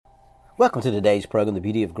Welcome to today's program, The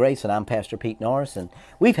Beauty of Grace, and I'm Pastor Pete Norris. And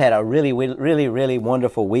we've had a really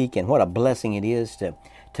wonderful week, and what a blessing it is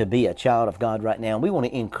to be a child of God right now. And we want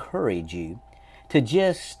to encourage you to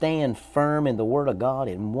just stand firm in the Word of God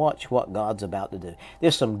and watch what God's about to do.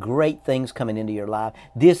 There's some great things coming into your life.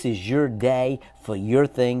 This is your day for your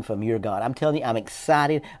thing from your God. I'm telling you, I'm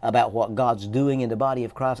excited about what God's doing in the body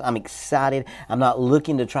of Christ. I'm excited. I'm not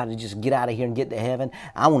looking to try to just get out of here and get to heaven.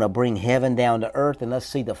 I want to bring heaven down to earth, and let's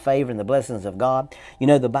see the favor and the blessings of God. You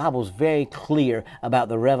know, the Bible's very clear about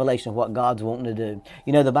the revelation of what God's wanting to do.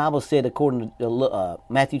 You know, the Bible said, according to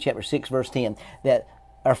Matthew chapter 6, verse 10, that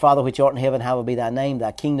our Father which art in heaven, hallowed be thy name.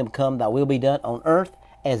 Thy kingdom come, thy will be done on earth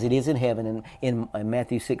as it is in heaven, in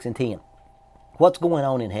Matthew 6 and 10. What's going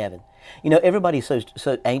on in heaven? You know, everybody's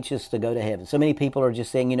so anxious to go to heaven. So many people are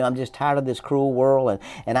just saying, you know, I'm just tired of this cruel world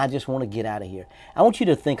and I just want to get out of here. I want you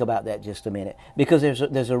to think about that just a minute, because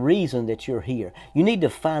there's a reason that you're here. You need to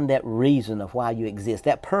find that reason of why you exist,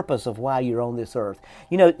 that purpose of why you're on this earth.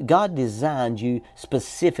 You know, God designed you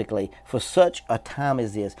specifically for such a time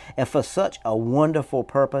as this, and for such a wonderful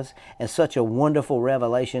purpose and such a wonderful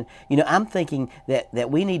revelation. You know, I'm thinking that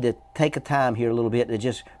we need to take a time here a little bit to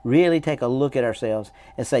just really take a look at ourselves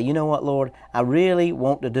and say, you know what, Lord, I really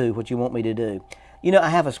want to do what you want me to do. You know, I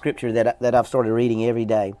have a scripture that I've started reading every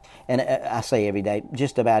day, and I say every day,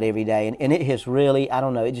 just about every day, and it has really, I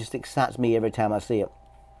don't know, it just excites me every time I see it.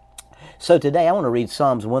 So today I want to read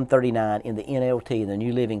Psalms 139 in the NLT, the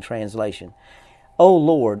New Living Translation. O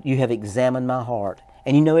Lord, you have examined my heart,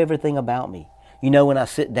 and you know everything about me. You know when I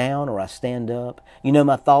sit down or I stand up. You know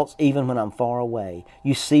my thoughts even when I'm far away.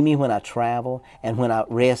 You see me when I travel and when I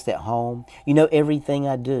rest at home. You know everything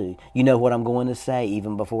I do. You know what I'm going to say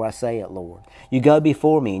even before I say it, Lord. You go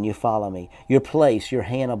before me and you follow me. You place your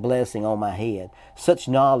hand of blessing on my head. Such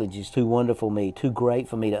knowledge is too wonderful for me, too great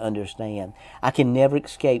for me to understand. I can never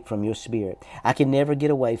escape from your spirit. I can never get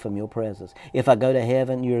away from your presence. If I go to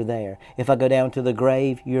heaven, you're there. If I go down to the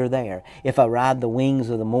grave, you're there. If I ride the wings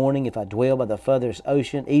of the morning, if I dwell by the furthest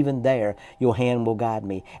ocean, even there your hand will guide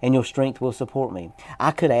me and your strength will support me.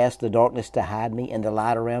 I could ask the darkness to hide me and the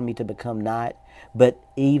light around me to become night, but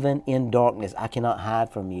even in darkness I cannot hide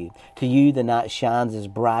from you. To you the night shines as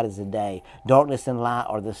bright as the day. Darkness and light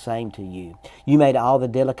are the same to you. You made all the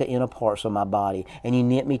delicate inner parts of my body, and you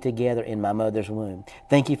knit me together in my mother's womb.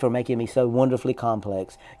 Thank you for making me so wonderfully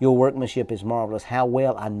complex. Your workmanship is marvelous. How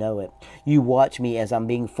well I know it. You watch me as I'm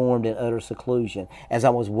being formed in utter seclusion, as I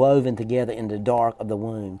was woven together in the dark of the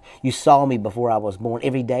womb. You saw me before I was born.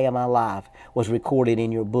 Every day of my life was recorded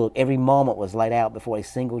in your book. Every moment was laid out before a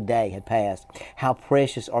single day had passed. How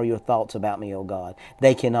precious are your thoughts about me, O God.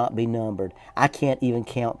 They cannot be numbered. I can't even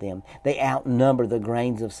count them. They outnumber the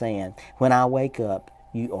grains of sand. When I wake up,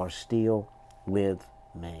 you are still with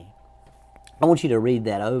me. I want you to read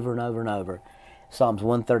that over and over and over. Psalms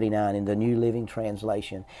 139 in the New Living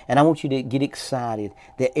Translation. And I want you to get excited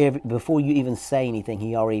that before you even say anything,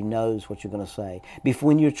 He already knows what you're going to say.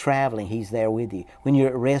 When you're traveling, He's there with you. When you're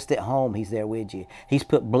at rest at home, He's there with you. He's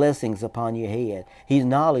put blessings upon your head. His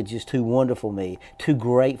knowledge is too wonderful for me, too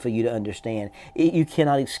great for you to understand. You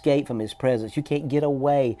cannot escape from His presence. You can't get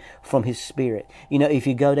away from His Spirit. You know, if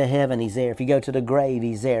you go to heaven, He's there. If you go to the grave,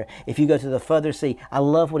 He's there. If you go to the further sea, I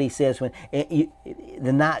love what He says when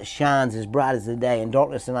the night shines as bright as the day, and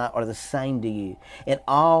darkness and light are the same to you. In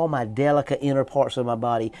all my delicate inner parts of my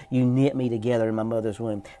body, you knit me together in my mother's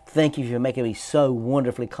womb. Thank you for making me so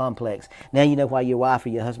wonderfully complex. Now you know why your wife or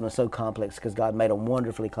your husband is so complex, because God made them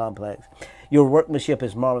wonderfully complex. Your workmanship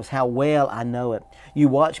is marvelous. How well I know it. You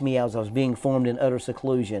watched me as I was being formed in utter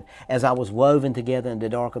seclusion, as I was woven together in the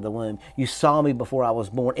dark of the womb. You saw me before I was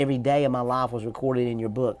born. Every day of my life was recorded in your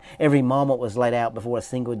book. Every moment was laid out before a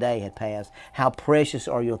single day had passed. How precious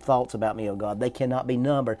are your thoughts about me, O God. They cannot be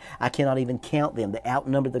numbered. I cannot even count them. They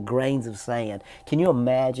outnumber the grains of sand. Can you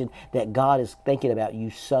imagine that God is thinking about you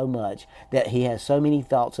so much, that He has so many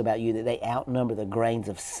thoughts about you that they outnumber the grains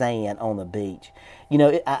of sand on the beach? You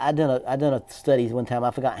know, I done a study one time.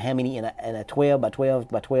 I forgot how many in a 12 by 12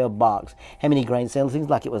 by 12 box. How many grains of sand? It seems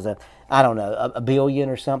like it was a billion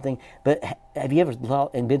or something. But have you ever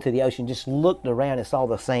thought and been to the ocean, just looked around and saw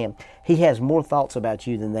the sand? He has more thoughts about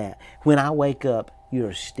you than that. When I wake up, you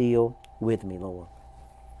are still with me, Lord.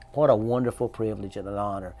 What a wonderful privilege and an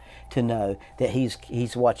honor to know that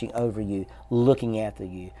He's watching over you, looking after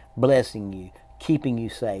you, blessing you, keeping you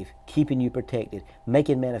safe, keeping you protected,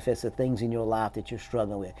 making manifest the things in your life that you're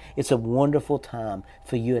struggling with. It's a wonderful time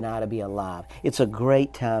for you and I to be alive. It's a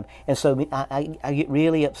great time. And so I get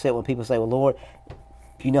really upset when people say, well, Lord,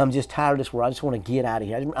 you know, I'm just tired of this world. I just want to get out of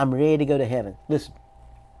here. I'm ready to go to heaven. Listen,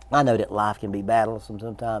 I know that life can be battlesome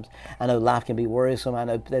sometimes. I know life can be worrisome. I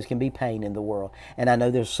know there can be pain in the world. And I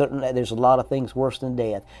know there's a lot of things worse than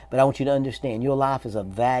death. But I want you to understand your life is a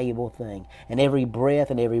valuable thing. And every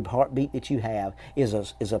breath and every heartbeat that you have is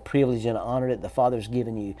a privilege and an honor that the Father's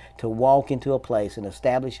given you to walk into a place and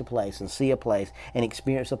establish a place and see a place and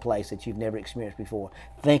experience a place that you've never experienced before.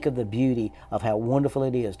 Think of the beauty of how wonderful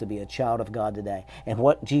it is to be a child of God today. And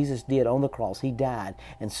what Jesus did on the cross, He died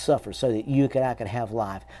and suffered so that you and I could have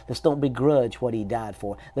life. Let's don't begrudge what He died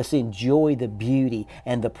for. Let's enjoy the beauty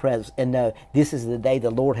and the presence and know this is the day the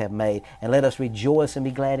Lord have made. And let us rejoice and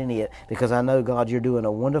be glad in it, because I know, God, You're doing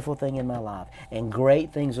a wonderful thing in my life, and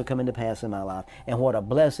great things are coming to pass in my life. And what a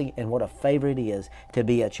blessing and what a favor it is to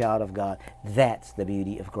be a child of God. That's the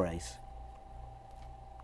beauty of grace.